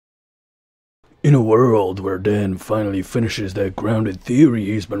In a world where Dan finally finishes that grounded theory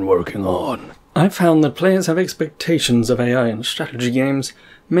he's been working on, I've found that players have expectations of AI in strategy games,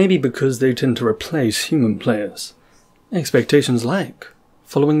 maybe because they tend to replace human players. Expectations like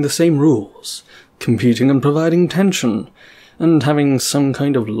following the same rules, competing and providing tension, and having some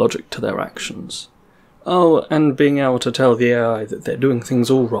kind of logic to their actions. Oh, and being able to tell the AI that they're doing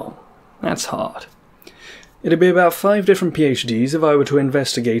things all wrong. That's hard. It'd be about 5 different PhDs if I were to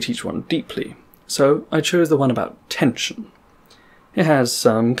investigate each one deeply, so I chose the one about tension. It has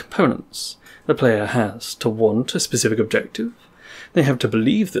some components. The player has to want a specific objective, they have to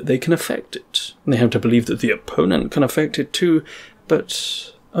believe that they can affect it, they have to believe that the opponent can affect it too,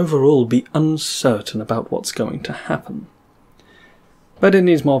 but overall be uncertain about what's going to happen. But it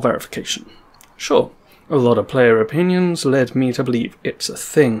needs more verification. Sure, a lot of player opinions led me to believe it's a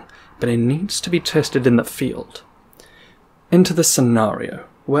thing, but it needs to be tested in the field. Enter the scenario,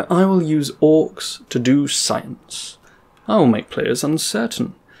 where I will use orcs to do science. I will make players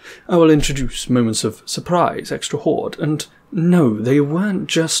uncertain. I will introduce moments of surprise, extra horde, and no, they weren't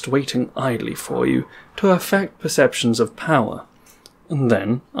just waiting idly for you to affect perceptions of power. And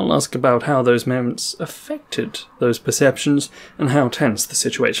then I'll ask about how those moments affected those perceptions and how tense the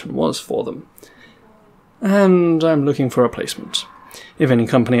situation was for them. And I'm looking for a placement. If any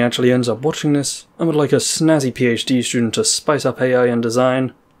company actually ends up watching this and would like a snazzy PhD student to spice up AI and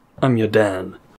design, I'm your Dan.